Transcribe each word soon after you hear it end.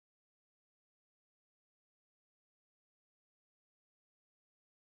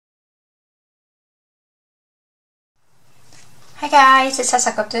Hi guys, it's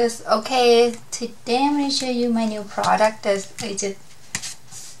SaCrafters. Okay, today I'm going to show you my new product that I just,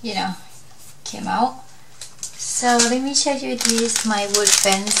 came out. So let me show you this, my wood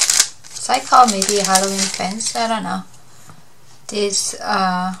fence. So I call maybe a Halloween fence, I don't know. This,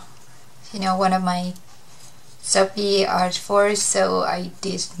 one of my Shopee art force, so I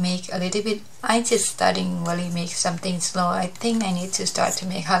did make a little bit. I just starting really make something slow. I think I need to start to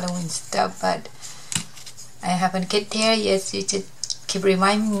make Halloween stuff, but I haven't get there yet. You just keep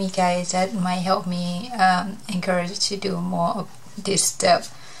reminding me, guys. That might help me encourage to do more of this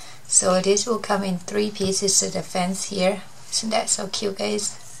stuff. So this will come in 3 pieces of the fence here. Isn't that so cute,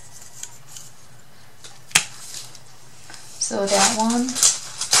 guys? So that one,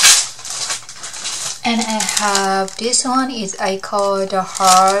 and I have this one is I call the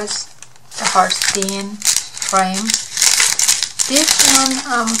heart stand frame. This one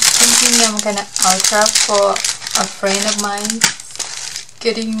I'm thinking I'm gonna alter for a friend of mine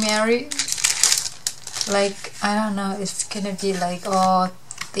getting married. Like, I don't know, it's gonna be like all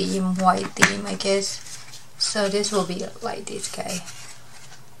theme, white theme, I guess. So this will be like this guy.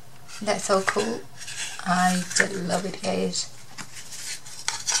 That's so cool. I just love it, guys.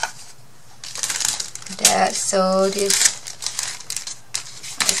 So this,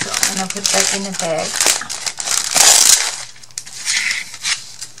 so I'm gonna put that in the bag.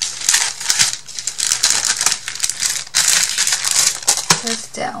 That's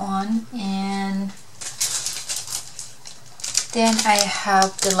that one, and then I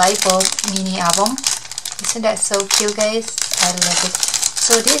have the light bulb mini album. Isn't that so cute, guys? I love it.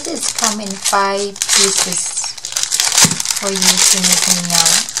 So this is come in 5 pieces for you to make mini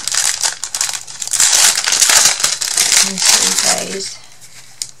album. Let me show you guys.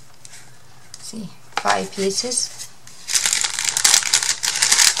 See, 5 pieces.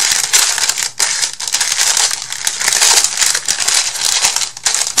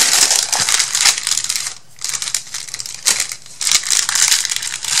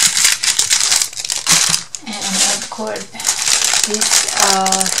 This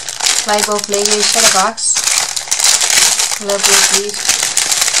light bulb Lego shadow box. Love these.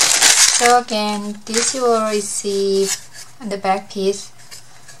 So again, this you will receive the back piece,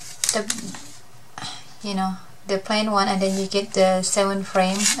 the plain one, and then you get the 7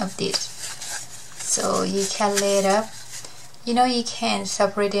 frame of this. So you can lay it up. You can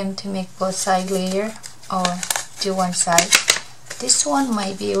separate them to make both side layer or do one side. This one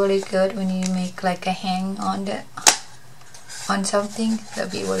might be really good when you make like a hang on something.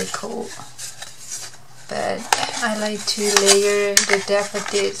 That'd be really cool. But I like to layer the depth of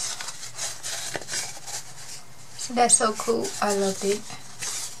this. So that's so cool. I loved it.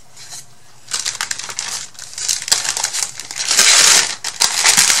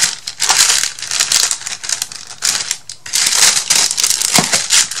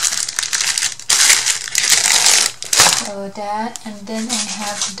 So that, and then I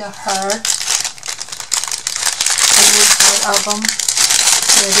have the heart. Album.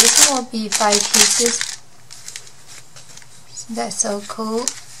 So this one will be 5 pieces. So that's so cool.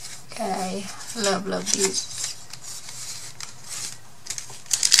 Okay, love this.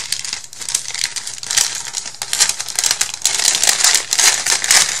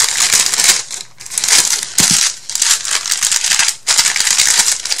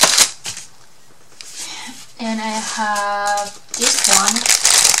 And I have this one.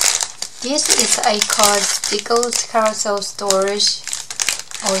 This is I call Stickles carousel storage,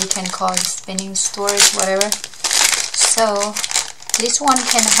 or you can call it spinning storage, whatever. So this one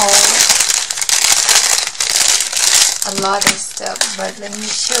can hold a lot of stuff, but let me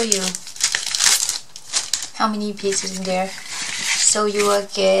show you how many pieces in there. So you will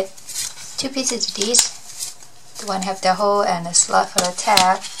get 2 pieces of this. The one have the hole and a slot for the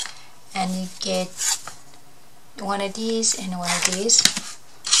tab, and you get one of these and one of these.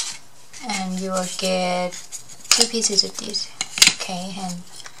 And you will get 2 pieces of these. Okay, and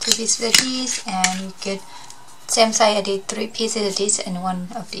 2 pieces of these, and you get same size. I did 3 pieces of this and 1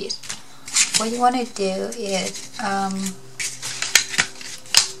 of these. What you want to do is I'm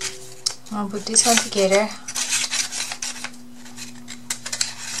gonna put this one together,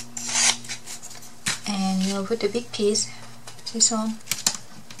 and you'll put the big piece, this one,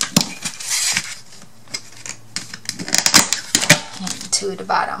 and to the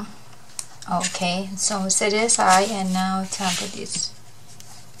bottom. Okay, so set it aside, and now time for this.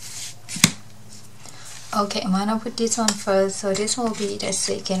 Okay, I'm gonna put this one first, so this will be the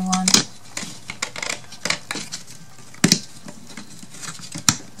second one.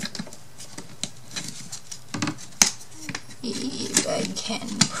 If I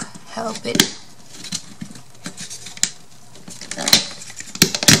can help it.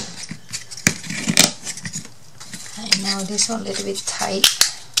 now this one a little bit tight.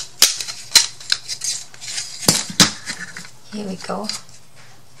 Here we go.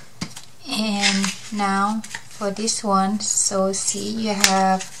 And now for this one, so see, you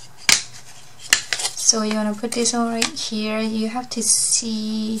have, so you want to put this one right here. You have to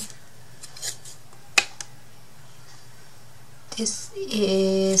see, this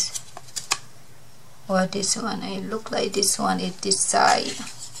is, or this one, it look like this one is this side.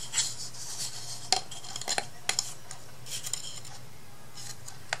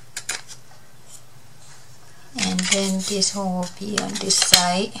 And then this one will be on this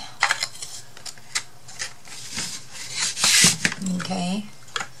side. Okay.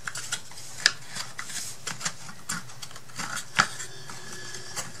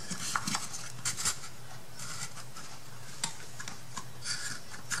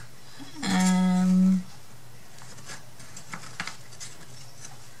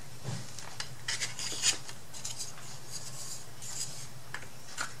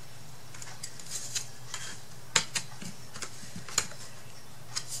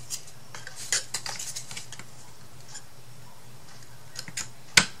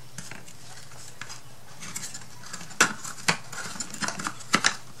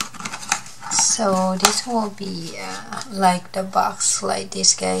 So this will be like the box, like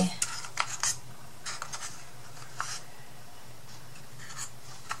this guy.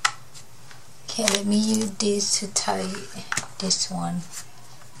 Okay, let me use this to tie this one.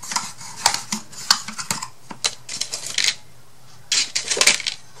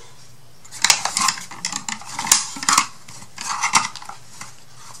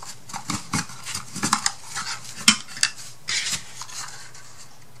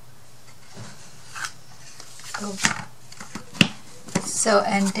 So,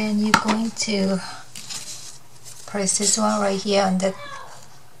 and then you're going to press this one right here on the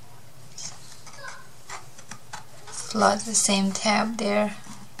slot, the same tab there.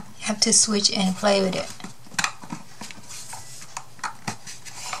 You have to switch and play with it.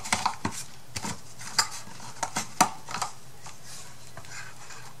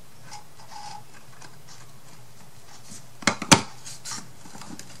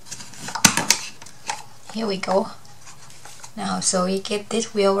 Here we go. Now, so you get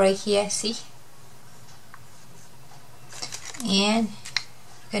this wheel right here, see? And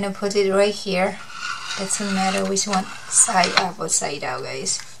you're gonna put it right here. Doesn't matter which one, side up or side out,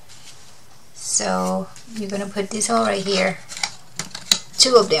 guys. So you're gonna put this one right here,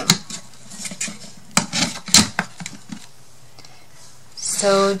 2 of them.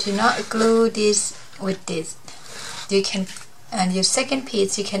 So do not glue this with this. You can, and your second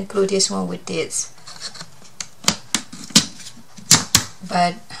piece, you can glue this one with this.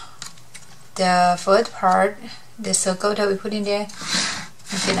 But the first part, the circle that we put in there,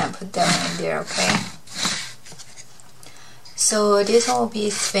 you cannot put that one in there, okay? So this one will be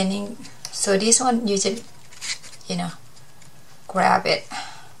spinning. So this one you just, you know, grab it.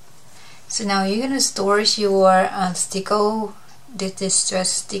 So now you're gonna store your sticker, this distress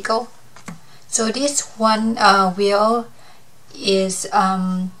sticker. So this one wheel is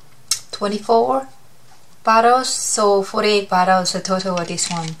 24 bottles, so 48 bottles the total of this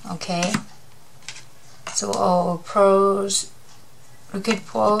one, okay? So all pearls, liquid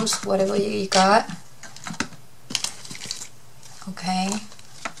pearls, whatever you got, okay?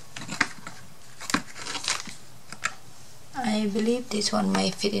 I believe this one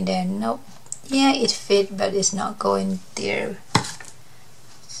might fit in there. Nope. Yeah, it fit, but it's not going there.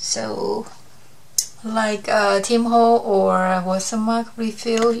 So like a Tim Ho or watermark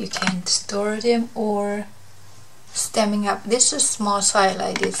refill, you can store them, or stemming up. This is small size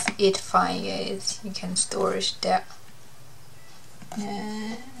like this, it's fine, guys. You can store that.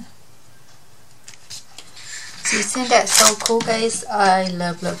 So isn't that so cool, guys? I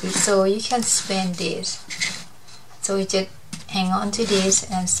love it. So you can spin this. So you just hang on to this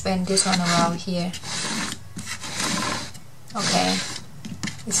and spin this one around here. Okay,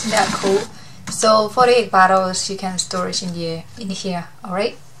 isn't that cool? So 48 bottles you can store it in here. All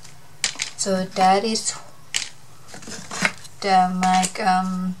right. So that is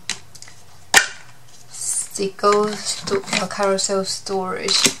the sticker carousel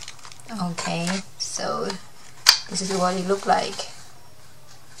storage. Okay, so this is what it look like.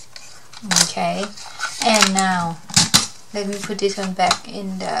 Okay, and now let me put this one back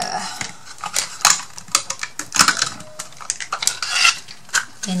in the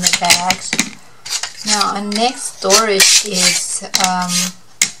bags. Now our next storage is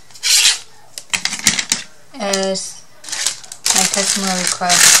as my customer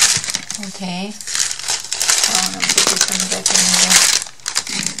request. Okay, so I'm gonna put this one back in here.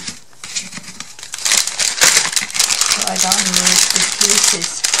 So I don't lose the pieces.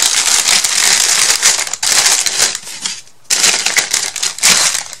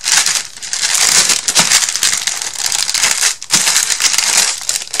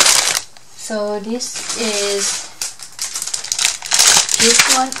 So this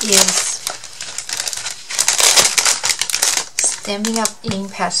one is stamping up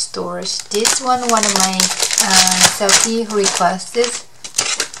ink pad storage. This one of my selfie requested.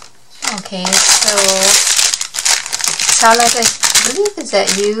 Okay, so Charlotte, I believe is that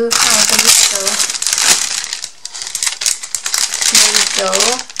you. I believe so. There we go.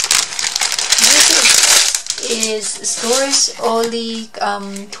 This is storage only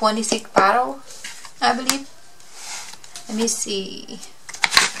 26 bottle, I believe. Let me see.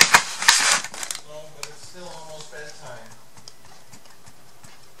 Well, but it's still almost bedtime.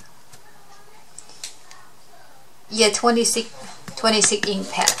 Yeah, 26 ink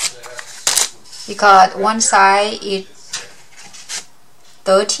pad. Because one side is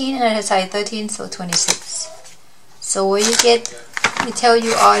 13 and another side 13, so 26. So when you get, we tell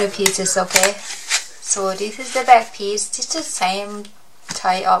you all the pieces, okay? So this is the back piece. This is the same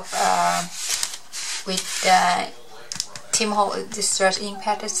type of with the Tim Holtz Distress ink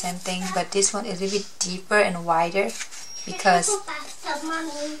pad, the same thing, but this one is a bit deeper and wider because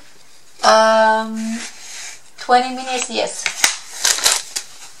 20 minutes, yes.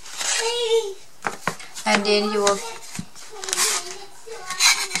 And then you will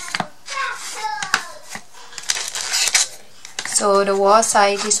so the wall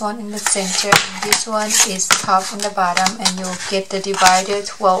side, this one in the center, this one is top and the bottom, and you'll get the divider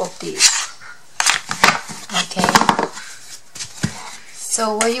 12 of these. Okay,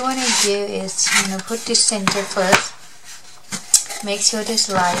 so what you want to do is put this center first, make sure this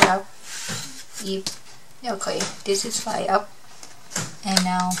line up. Okay, this is line up, and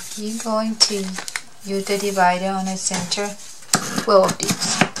now you're going to use the divider on the center, 12 of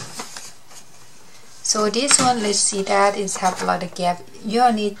these. So this one, let's see, that is have a lot of gap. You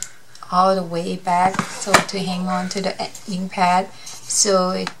don't need all the way back so to hang on to the ink pad.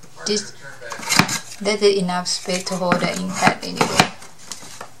 So that is enough space to hold the ink pad anyway.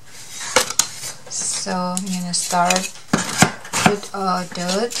 So I'm gonna start with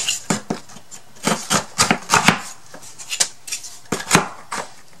dirt.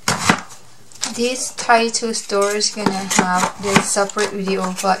 This title store is gonna have the separate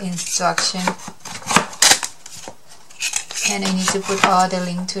video for instruction, and I need to put all the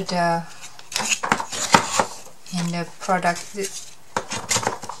link to the in the product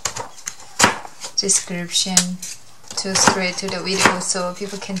description to straight to the video so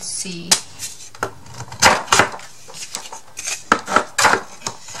people can see.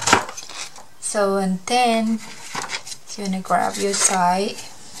 So and then you're gonna grab your side.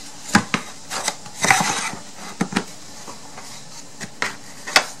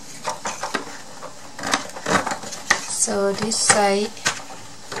 So this side,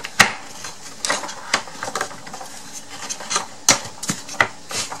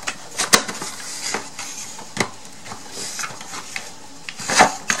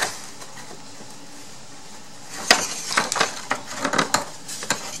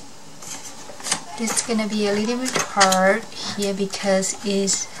 it's gonna be a little bit hard here because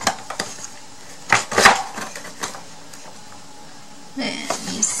it's, let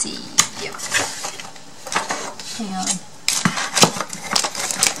me see, yep. Hang on.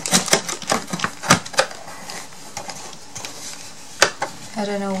 I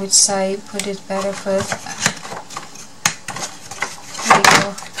don't know which side put it better first. There we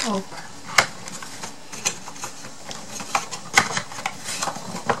go. Oh.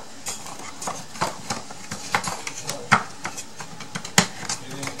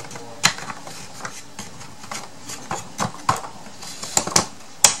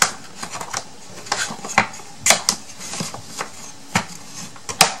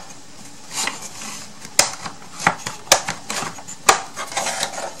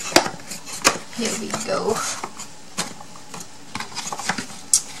 Here we go.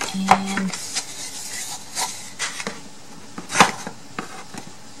 And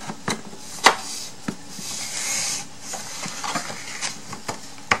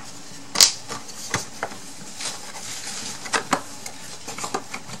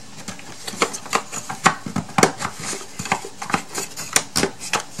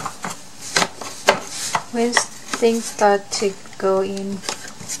when things start to go in,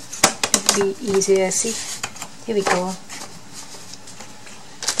 be easier. See, here we go.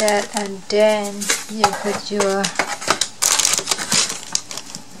 That, and then you put your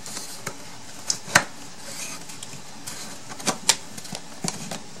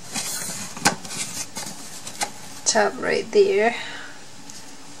top right there,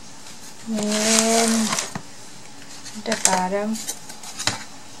 and the bottom.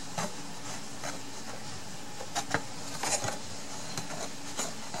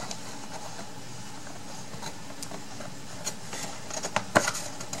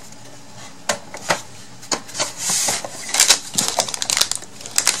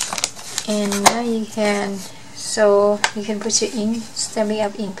 And now you can, so you can put your ink, stamping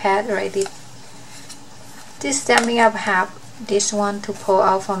up ink pad right there. This stamping up have this one to pull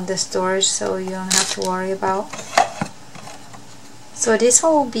out from the storage, so you don't have to worry about. So this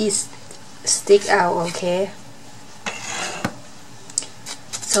one will be stick out, okay?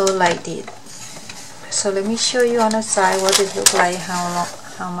 So like this. So let me show you on the side what it look like,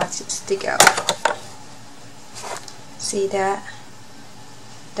 how much it stick out. See that?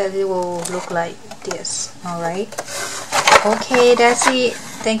 That it will look like this. Alright, okay, that's it.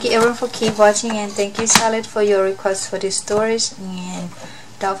 Thank you everyone for keep watching, and thank you Charlotte for your request for this storage, and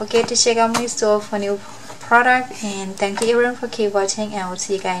don't forget to check out my store for new product. And thank you everyone for keep watching, and we'll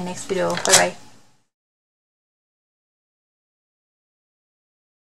see you guys next video. Bye bye.